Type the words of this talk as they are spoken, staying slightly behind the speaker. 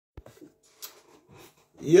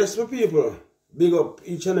Yes, my people, big up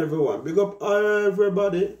each and every one. Big up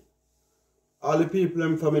everybody. All the people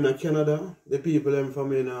them from in Canada, the people them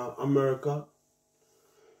from in America,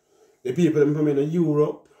 the people them from in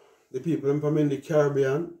Europe, the people them from in the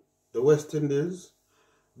Caribbean, the West Indies.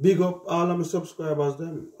 Big up all of my subscribers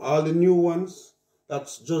them. All the new ones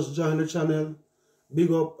that's just joined the channel.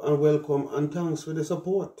 Big up and welcome and thanks for the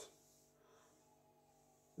support.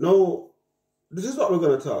 Now, this is what we're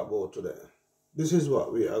going to talk about today. This is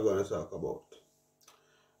what we are going to talk about.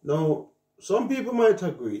 Now, some people might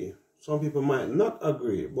agree, some people might not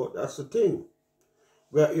agree, but that's the thing.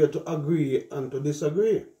 We are here to agree and to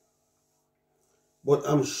disagree. But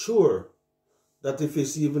I'm sure that if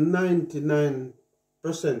it's even 99%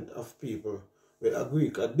 of people will agree,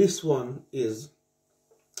 because this one is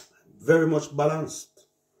very much balanced.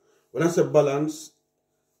 When I say balanced,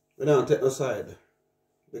 we don't take no side.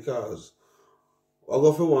 Because I'll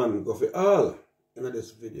go for one, go for all in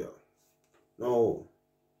this video. Now,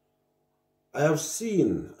 I have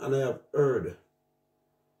seen and I have heard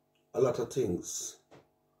a lot of things.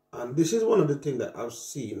 And this is one of the things that I've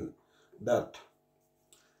seen that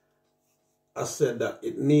I said that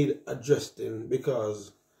it needs adjusting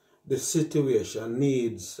because the situation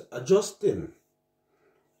needs adjusting.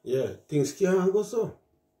 Yeah, things can't go so.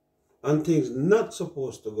 And things not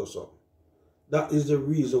supposed to go so. That is the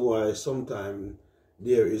reason why sometimes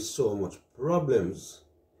there is so much problems.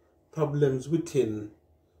 Problems within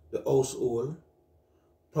the household,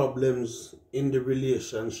 problems in the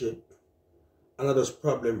relationship, and just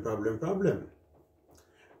problem.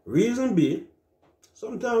 Reason be,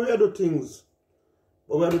 sometimes we do things,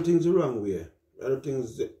 but we do things the wrong way. We do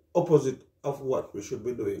things the opposite of what we should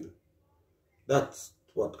be doing. That's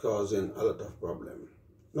what causing a lot of problem.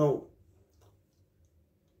 Now,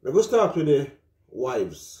 we're going to start with the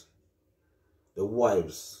wives. The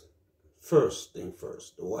wives. First thing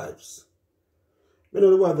first, the wives. You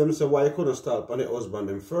know the wives them say why you couldn't start on the husband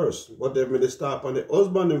them first. But they may start on the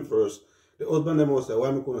husband them first. The husband them must say why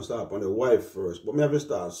we couldn't start on the wife first. But maybe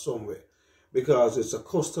start somewhere. Because it's a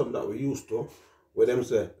custom that we used to where them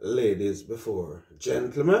say ladies before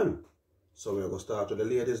gentlemen. So we're going to start with the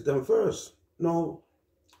ladies them first. Now,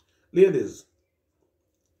 ladies.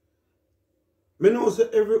 Me know say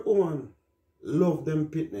every woman love them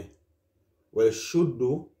pitney. Well, should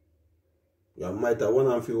do. You might have one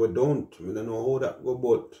and few don't. I don't know how that go,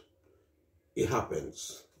 but it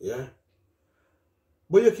happens. Yeah?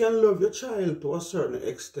 But you can love your child to a certain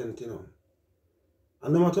extent, you know.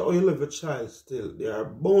 And no matter how you love your child still, there are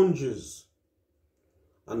boundaries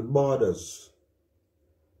and borders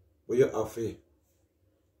where you have to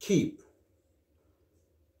keep.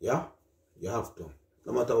 Yeah? You have to.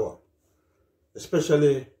 No matter what.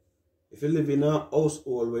 Especially if you live in a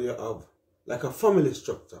household where you have like a family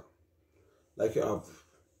structure. Like you have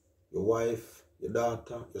your wife, your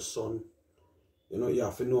daughter, your son. You know, you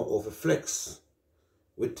have to know how to flex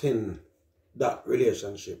within that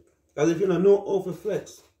relationship. Because if you don't know how to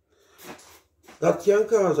flex, that can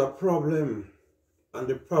cause a problem. And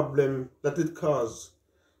the problem that it causes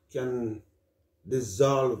can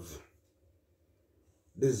dissolve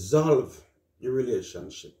your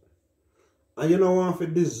relationship. And you don't want to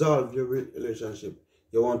dissolve your relationship.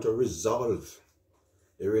 You want to resolve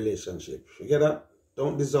the relationship. You get that?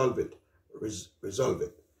 Don't dissolve it. Resolve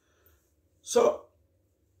it. So,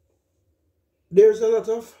 there's a lot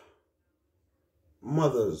of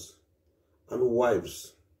mothers and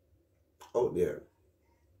wives out there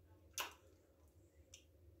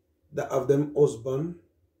that have them husband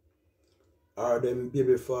or them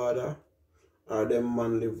baby father or them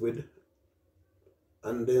man live with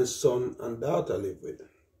and then son and daughter live with.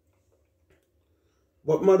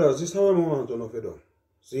 But mothers, this is how I want to know if you do.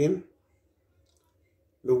 See?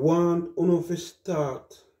 We want to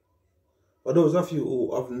start. For those of you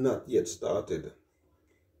who have not yet started,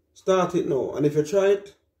 start it now. And if you try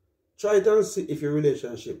it and see if your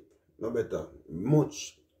relationship no better.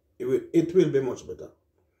 It will be much better.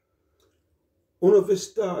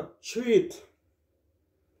 Start treat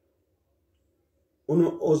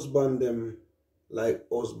husband them like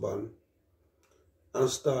husband and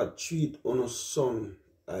start treat son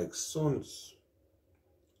like sons.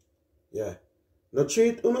 Yeah. Not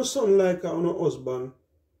treat son like a husband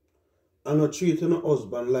and not treat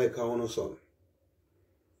husband like a son.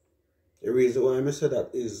 The reason why I say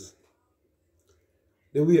that is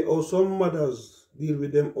the way how some mothers deal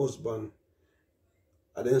with them husband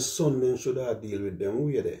and then son then should have deal with them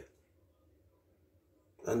way there.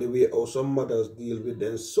 And the way how some mothers deal with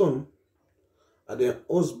them son and then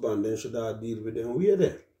husband then should have deal with them way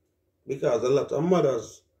there. Because a lot of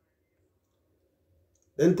mothers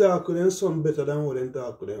Them talk to their son better than how them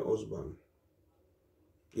talk to their husband.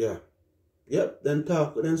 Yeah. Yep, them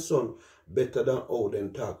talk to their son better than how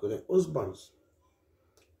them talk to their husbands.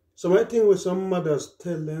 So I think when some mothers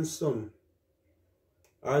tell their son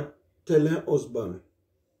or tell their husband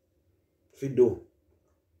if you do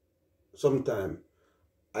sometime,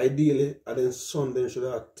 ideally at their son then should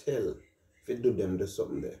have tell if you do them there's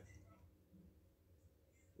something there.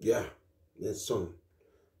 Yeah, their son.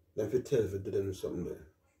 Then if you tell if you do them something there.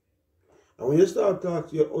 And when you start talking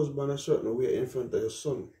to your husband a certain way in front of your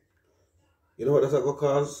son, you know what that's going to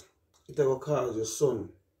cause? It's going to cause your son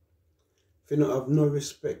if you don't have no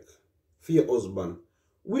respect for your husband,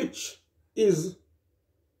 which is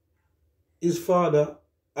his father,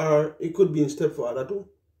 or it could be his stepfather too.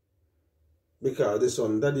 Because the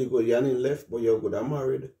son, daddy go, you're not left, but you're good and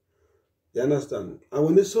married. You understand? And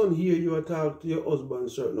when the son hear you talk to your husband a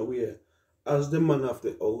certain way, as the man of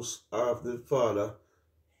the house or of the father,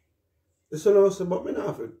 the son also, but me not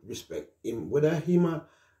have to respect him. Whether him or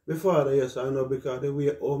the father, yes or no, because the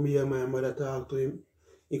way how me and my mother talk to him,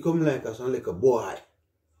 he come like a son like a boy.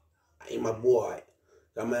 I'm a boy.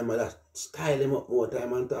 So my mother style him up more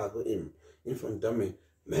time and talk to him in front of me.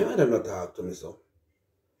 My mother not talk to me so.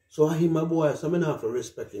 So him a boy, so I not have to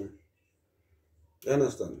respect him. You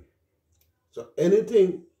understand? So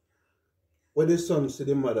anything what the son see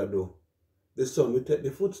the mother do, the son will take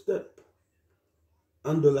the footstep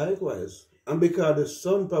and do likewise. And because the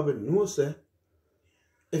son probably knows,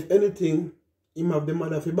 if anything, him have the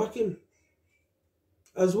mother to back him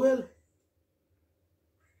as well.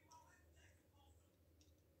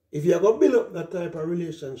 If you are going to build up that type of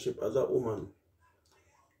relationship as a woman,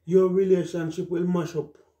 your relationship will mash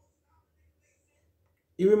up.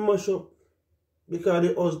 It will mash up because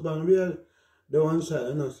the husband will, the one side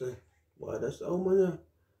and I say, boy, that's a woman, yeah.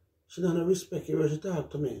 She doesn't respect you when she talk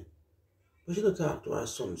to me. But she don't talk to her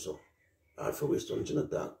son so. Or for his son, she don't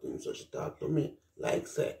talk to him, so she talk to me like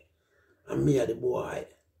say, and me are the boy.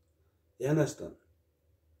 You understand?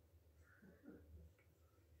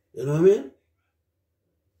 You know what I mean?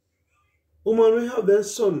 Woman will have their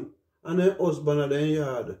son and their husband at their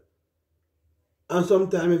yard. And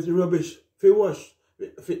sometimes if the rubbish, if you wash,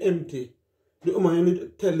 if you empty, the woman you need to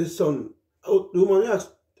tell the son, the woman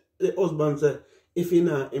ask the husband say, if he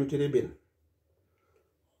not empty the bin.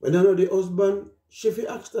 When I know the husband, she fi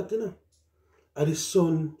ask that, you know. And the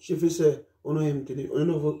son, she fi say, oh no empty the, oh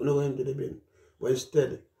no empty the bin. But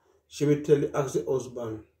instead, she will ask the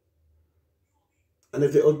husband. And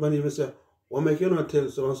if the husband even say, well, make you not tell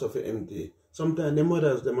someone so for empty. Sometimes the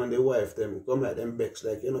mothers, them and the wife, them come like them becks,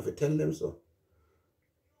 like, you know, if you tell them so.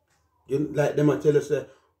 You like them and tell us, say,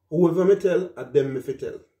 whoever me tell, at them me fi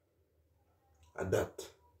tell. At that.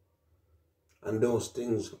 And those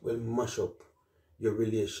things will mash up your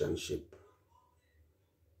relationship.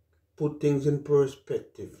 Put things in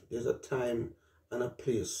perspective. There's a time and a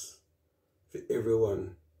place for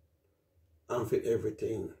everyone and for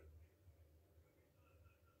everything.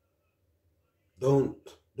 Don't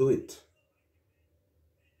do it.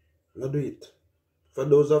 Not do it. For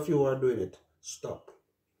those of you who are doing it, stop.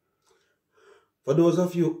 For those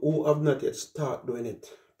of you who have not yet started doing it,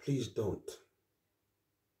 please don't.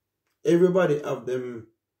 Everybody have them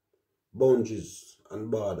boundaries and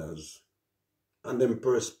borders and them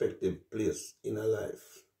perspective place in a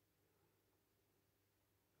life.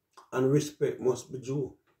 And respect must be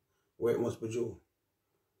due where it must be due.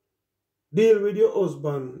 Deal with your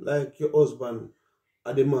husband like your husband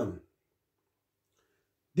are the man.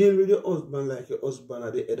 Deal with your husband like your husband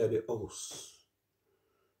are the head of the house.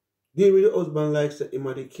 Deal with your husband like him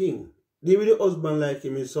are the king. Deal with your husband like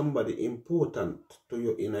him is somebody important to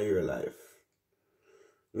you in your life.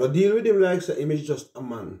 Now deal with him like him is just a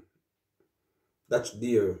man that's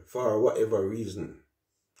there for whatever reason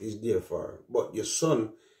he's there for. But your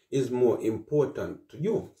son is more important to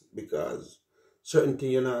you because certain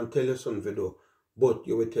things you don't tell your son to do, but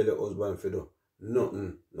you will tell your husband to do.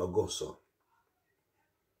 Nothing no go so.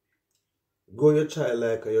 Go your child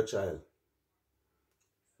like your child.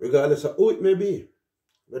 Regardless of who it may be.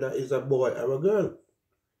 Whether it's a boy or a girl.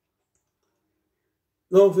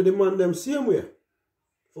 Now for the man them same way.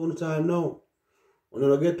 For the time now. When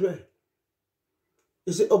you get way.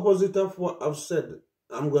 It's the opposite of what I've said.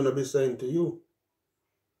 I'm going to be saying to you.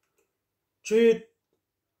 Treat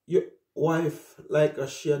your wife like a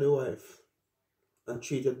shared wife. And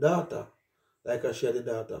treat your daughter like a shared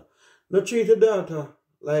daughter. Not treat your daughter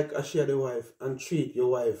like a shared wife. And treat your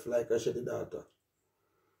wife like a shared daughter.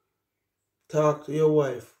 Talk to your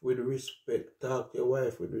wife with respect. Talk to your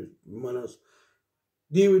wife with manners.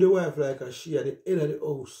 Deal with the wife like a she at the head of the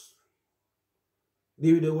house.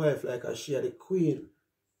 Deal with the wife like a she at the queen.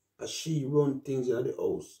 As she run things in the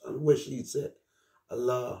house. And where she said,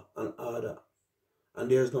 Allah and order. And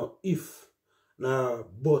there's no if, nor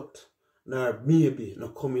but, nor maybe, nor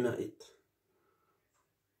coming at it.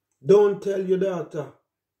 Don't tell your daughter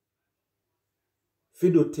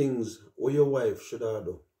to do things what your wife should have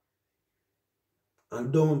do.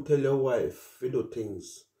 And don't tell your wife to do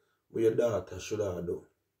things what your daughter should have do.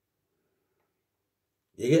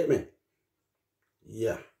 You get me?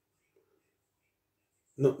 Yeah.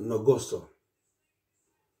 No go so.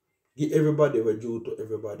 Give everybody what due to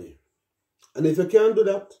everybody. And if you can't do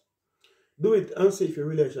that, do it and see if your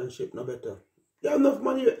relationship no better. You have enough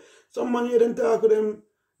money. Some money then talk to them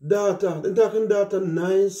daughter. Then talking daughter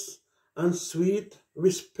nice and sweet,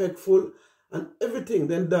 respectful, and everything.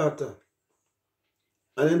 Then daughter.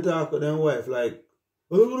 And then talk to them wife like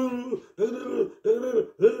you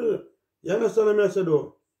understand what I said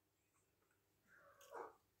though?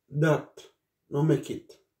 That no make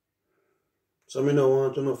it. So me no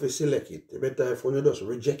want to know if you select it. You better if you just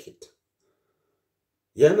reject it.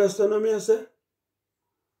 You understand what I say?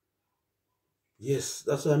 Yes,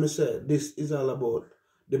 that's why I say this is all about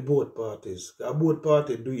the both parties. Because both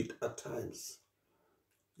parties do it at times.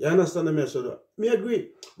 You understand what I say? Me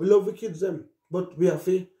agree. We love the kids them, but we have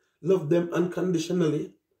to love them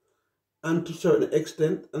unconditionally and to a certain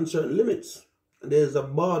extent and certain limits. And there's a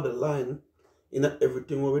borderline in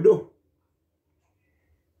everything what we do.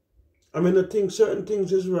 I mean, I think certain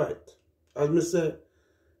things is right. As me say,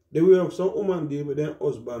 the way of some woman deal with their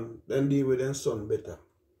husband, then deal with their son better.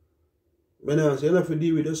 But now, you have to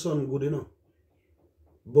deal with the son good enough.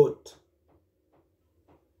 But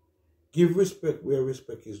give respect where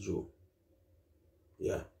respect is due.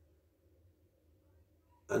 Yeah.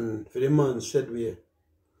 And for the man said we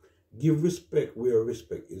give respect where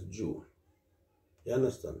respect is due. You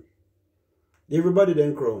understand? Everybody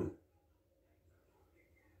then crown.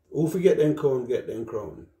 Who forget them crown, get them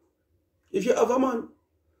crown. If you have a man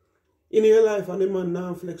in your life and the man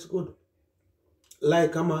now flex good,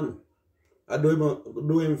 like a man, I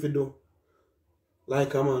do him for do.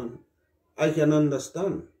 Like a man, I can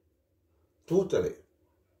understand. Totally.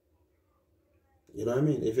 You know what I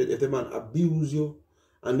mean? If the man abuse you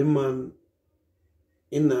and the man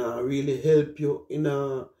really help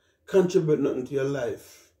you, contribute nothing to your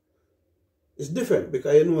life, it's different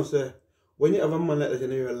because you know, say, when you have a man like that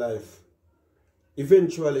in your life,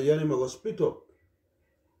 eventually you're never going to split up,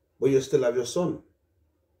 but you still have your son.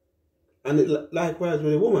 And it, likewise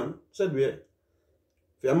with a woman, said we,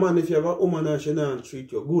 if you have a woman and she don't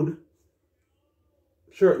treat you good,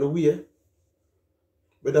 certain way,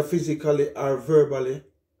 whether physically or verbally,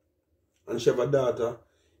 and she have a daughter,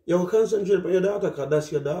 you will concentrate on your daughter because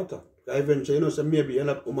that's your daughter. Because eventually, you know, so maybe you're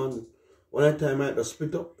not woman, one time might have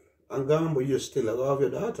split up and gone, but you still have your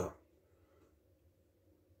daughter.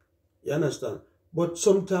 You understand? But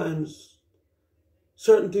sometimes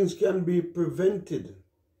certain things can be prevented,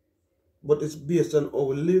 but it's based on how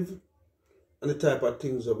we live and the type of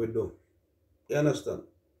things that we do. You understand?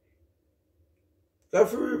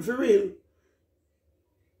 For real,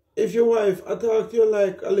 if your wife talk to you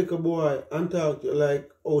like a little boy and talk to you like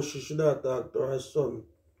how she should have talked to her son,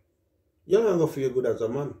 you're not going to feel good as a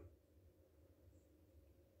man.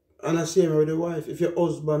 And the same with the wife. If your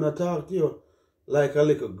husband talk to you like a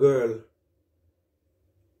little girl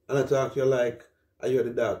and I talk to you like you're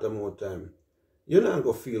the daughter more time, you're not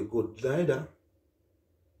going to feel good neither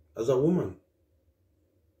as a woman.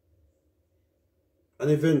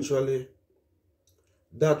 And eventually,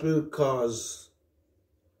 that will cause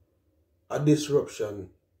a disruption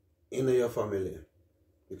in your family.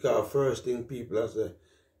 Because first thing people say,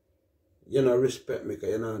 you don't respect me because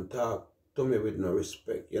you don't talk to me with no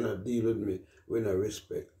respect. You don't deal with me with no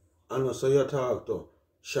respect. And also you talk to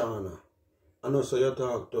Shauna. And also you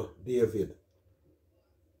talk to David.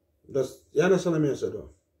 You understand what I say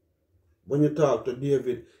though? When you talk to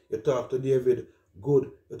David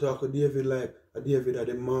good. You talk to David like David are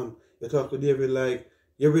the man. You talk to David like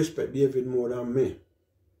you respect David more than me.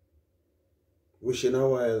 Wishing a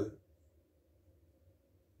while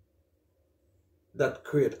that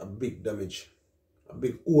create a big damage, a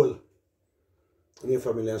big hole in your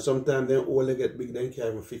family. And sometimes then hole they get big, then can't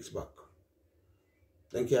even fix back.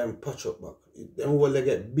 Then can't even patch up back. Then hole they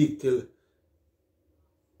get big till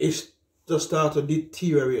it just start to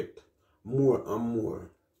deteriorate more and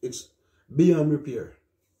more. It's beyond repair.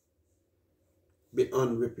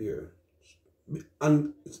 Beyond repair.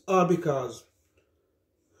 And it's all because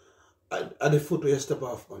at the foot where you step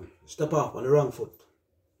off on. Step off on the wrong foot.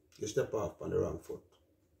 You step off on the wrong foot.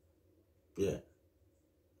 Yeah.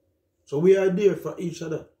 So we are there for each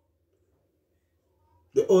other.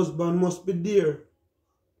 The husband must be there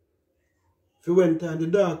If you went and the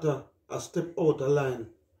daughter a step out of line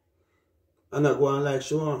and I go on like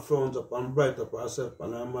she want frowns up and bright up herself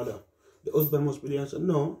and her mother, the husband must be there and say,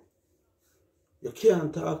 no, you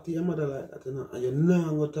can't talk to your mother like that, you know, and you're not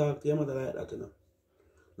going to talk to your mother like that, you know.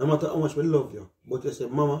 No matter how much we love you, but you say,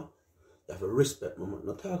 mama, you have to respect mama.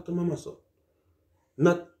 Not talk to mama so.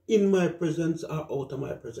 Not in my presence or out of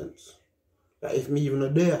my presence. Like if me even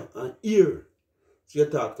not there and here, so you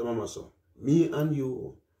talk to mama so. Me and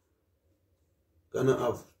you gonna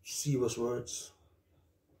have serious words.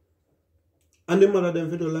 And the mother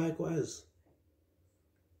them do likewise.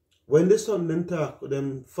 When the son then talk with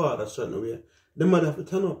them father certain way, the mother have to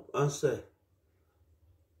turn up and say,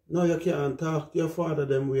 no, you can't talk to your father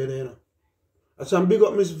them way there, you know. I say, big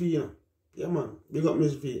up Miss V, you know. Yeah, man, big up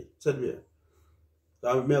Miss V, said we.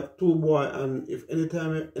 I have 2 boys, and if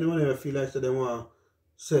anytime anyone ever feel like they want to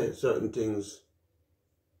say certain things,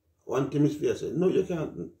 one thing Miss V said, no, you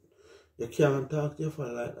can't talk to your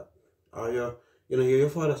father like that. Or you know, your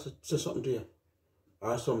father say something to you.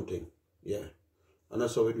 Or something. Yeah. And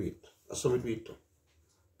that's how we do it. That's how we do it too.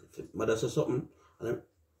 If mother says something, and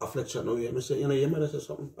I flex out now, I say, you know, your mother says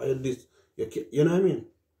something, or you this, you know what I mean?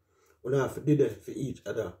 We don't have to do that for each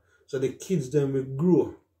other. So the kids then will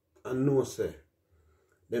grow and know, say,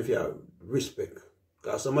 then you have respect.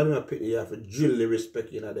 Because somebody might pick you have to drill the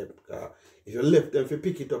respect in them. Because if you left them, if you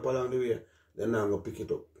pick it up along the way, they're not going to pick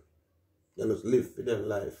it up. They just live for their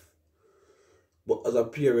life. But as a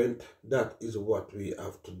parent, that is what we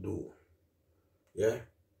have to do. Yeah?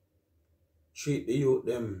 Treat the youth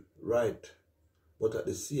them right, but at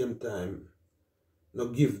the same time,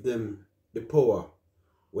 not give them the power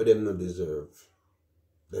where they not deserve.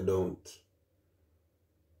 They don't.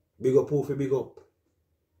 Big up who for big up.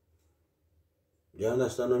 You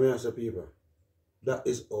understand what I say, people? That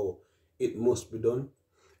is how it must be done,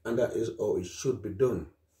 and that is how it should be done.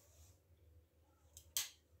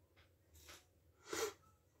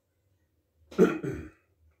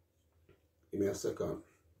 Give me a second.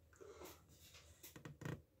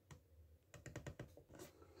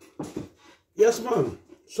 Yes, man.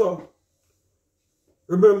 So,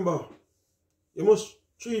 remember, you must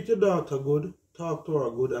treat your daughter good, talk to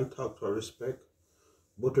her good, and talk to her respect.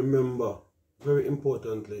 But remember, very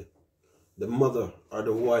importantly, the mother or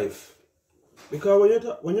the wife.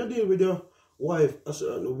 Because when you deal with your wife a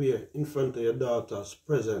certain way in front of your daughter's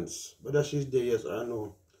presence, whether she's there, yes or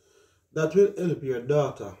no, that will help your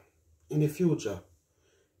daughter in the future,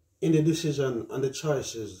 in the decision and the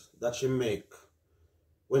choices that she make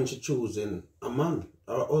when she choosing a man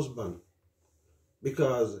or a husband.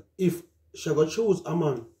 Because if she go choose a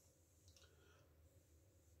man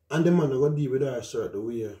and the man go deal with her a certain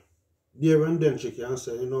way, there and then she can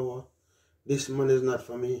say, you know what, this man is not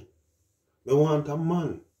for me. I want a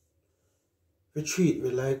man to treat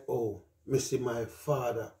me like, oh, me see my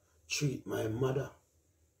father treat my mother.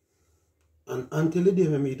 And until the day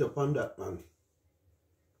we meet upon that man,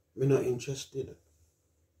 we're not interested.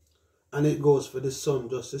 And it goes for the son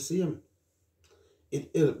just the same. It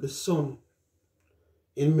helps the son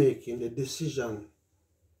in making the decision,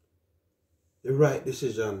 the right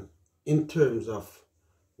decision, in terms of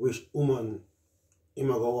which woman he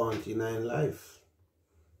might go want in life.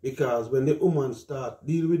 Because when the woman start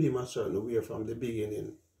deal with him a certain way from the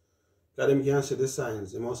beginning, because them can see the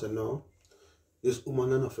signs, they must say, no, this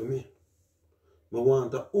woman is not for me. I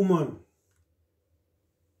want a woman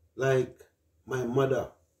like my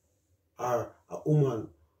mother, or a woman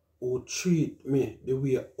who treat me the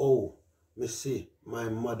way how me see my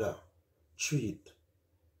mother treat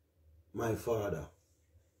my father.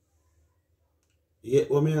 You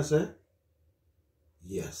get what I say?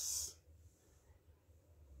 Yes.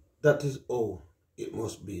 That is how it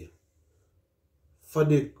must be. For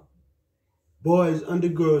the boys and the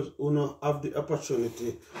girls who not have the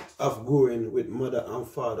opportunity of going with mother and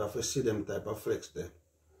father to see them type of flex there,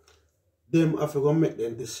 them have to go make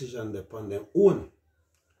their decision upon their own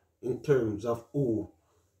in terms of who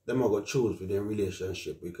them are going to choose with their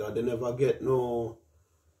relationship, because they never get no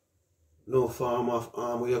form of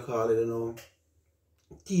what you call it, you know,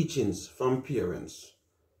 teachings from parents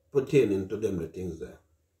pertaining to them the things there.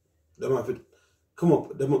 Them have to come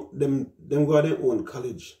up, them go to their own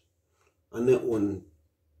college and their own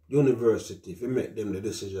university if you make them the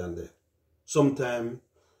decision there. Sometimes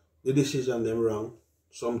the decision them wrong,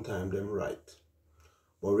 sometimes them right.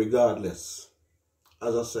 But regardless,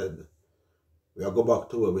 as I said, we are go back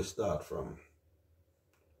to where we start from.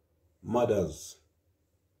 Mothers,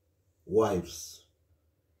 wives,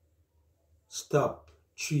 stop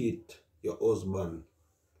treat your husband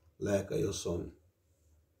like your son.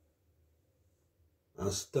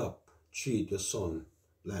 And stop treat your son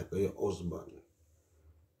like your husband.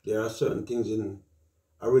 There are certain things in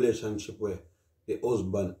a relationship where the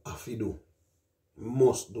husband have to do,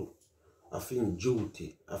 must do, have in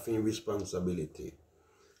duty, have in responsibility.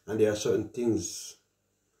 And there are certain things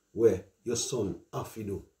where your son have to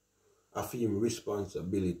do, have in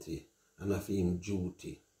responsibility and have in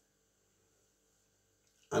duty.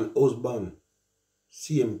 And husband,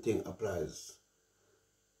 same thing applies.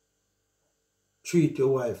 Treat your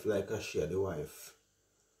wife like a she the wife,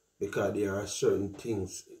 because there are certain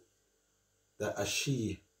things that a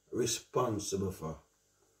she responsible for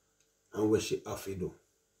and what she have to do.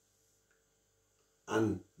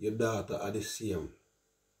 And your daughter are the same.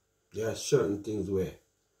 There are certain things where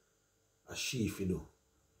a she fi do.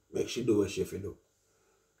 Make she do what she fi do.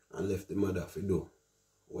 And left the mother fi do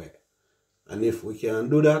where. And if we can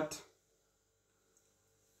do that,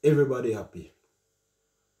 everybody happy.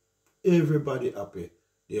 Everybody happy.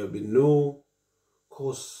 There will be no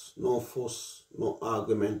cuss, no fuss, no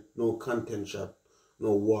argument, no contention,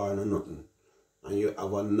 no war, no nothing. And you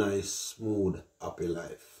have a nice, smooth, happy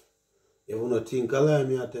life. If you don't think a lie,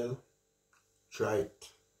 me I tell, try it.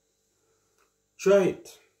 Try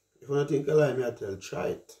it. If you don't think a lie, me I tell, try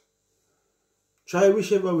it. Try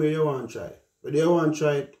whichever way you want to try. Whether you want to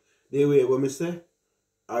try it the way what me say,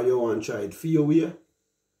 or you want to try it for your way.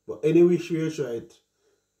 But any which way you try it,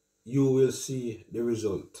 you will see the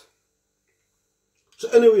result. So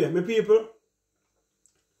anyway, my people,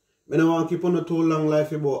 I don't want to keep on a too long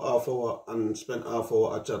life about half hour and spend half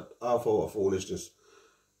hour at chat, half hour foolishness.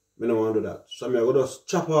 I don't want to do that. So I'm going to just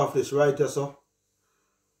chop off this right here, so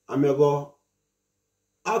I'm going to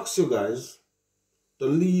ask you guys to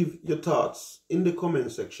leave your thoughts in the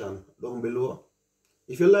comment section down below.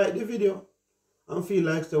 If you like the video and feel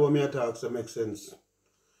like the way I talk so makes sense,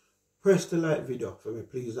 press the like video for me,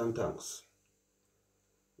 please and thanks.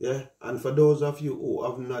 Yeah, and for those of you who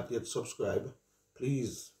have not yet subscribed,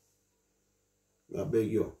 please, I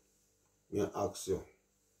beg you, I ask you,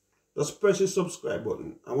 just press the subscribe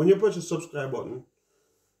button. And when you press the subscribe button,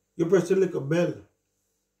 you press the little bell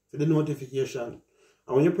for the notification.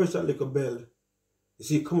 And when you press that little bell, you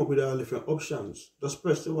see it come up with all different options. Just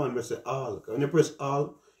press the one where say all. When you press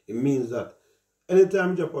all, it means that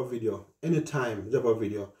anytime you drop a video,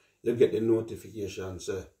 you get the notification.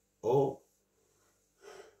 Say, oh,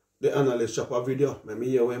 the analyst drop a video. Let me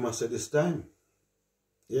hear what I say this time.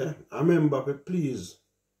 Yeah, and remember, please,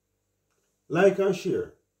 like and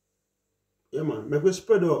share. Yeah, man, make we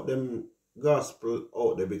spread out them gospel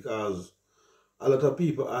out there, because a lot of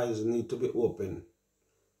people's eyes need to be open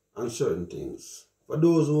on certain things. For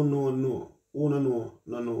those who know. Who don't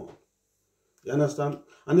know. You understand?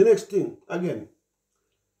 And the next thing, again,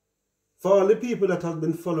 for all the people that have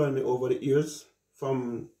been following me over the years,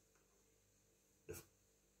 from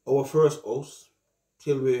our first house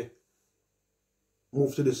till we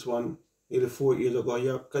moved to this one nearly 4 years ago,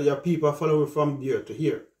 your people follow me from there to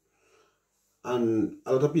here. And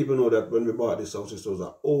a lot of people know that when we bought this house, it was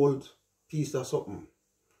an old piece of something.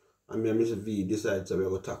 And me and Mr. V decided that we're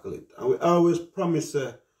going to tackle it. And we always promise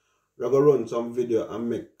we're going to run some video and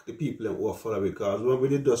make the people who are follow, because when we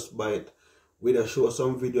did just buy it, we just show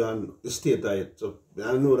some video and the state of it. So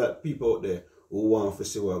I know that people out there who want to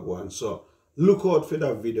see what we're going. So look out for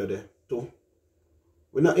that video there too.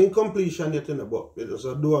 We're not in completion yet, but we just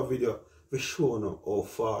do a video for showing how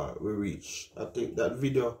far we reach. I think that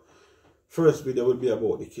video, first video, will be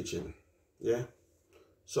about the kitchen. Yeah.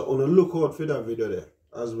 So on a look out for that video there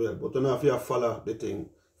as well. But don't have to follow the thing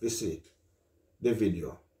to see the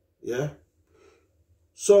video. Yeah.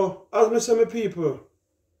 So as me say, my people,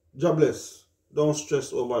 God bless. Don't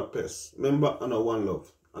stress over pests. Remember, I know one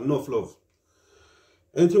love. Enough love.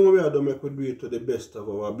 Anything we do, make we do it to the best of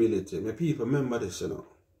our ability. My people, remember this, you know.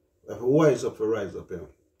 We have to wise up, rise up, you know.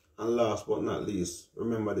 And last but not least,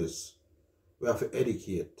 remember this. We have to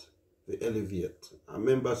educate, to elevate. And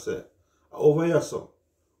remember, say, over here, so,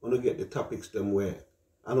 when you get the topics them where,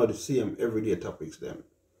 I know the same everyday topics them.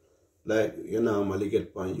 Like you normally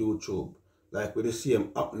get on YouTube. Like with the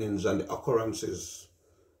same happenings and the occurrences.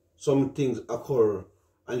 Some things occur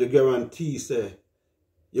and you guarantee, say,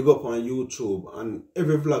 you go up on YouTube and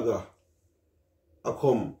every vlogger I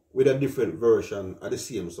come with a different version of the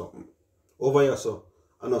same something. Over here, so,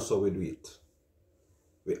 and also we do it.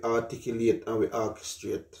 We articulate and we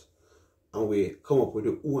orchestrate and we come up with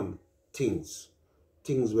our own things.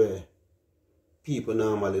 Things where people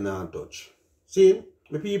normally not touch. See,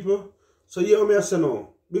 my people? So you me say now,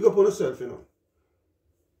 big up on yourself, you know.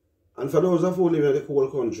 And for those of you who live in the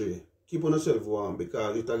cold country, keep on yourself warm,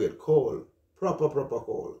 because it will get cold. Proper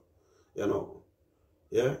cold. You know.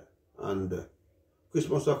 Yeah? And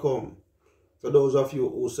Christmas will come. For those of you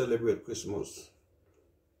who celebrate Christmas,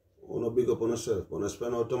 wanna big up on yourself, wanna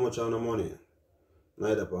spend out too much on the money,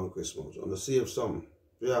 neither upon Christmas, wanna save some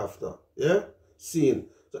after. Yeah? Seeing.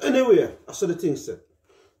 So anyway, I saw the thing said.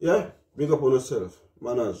 Yeah? Big up on yourself.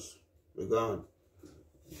 Manners. We're gone.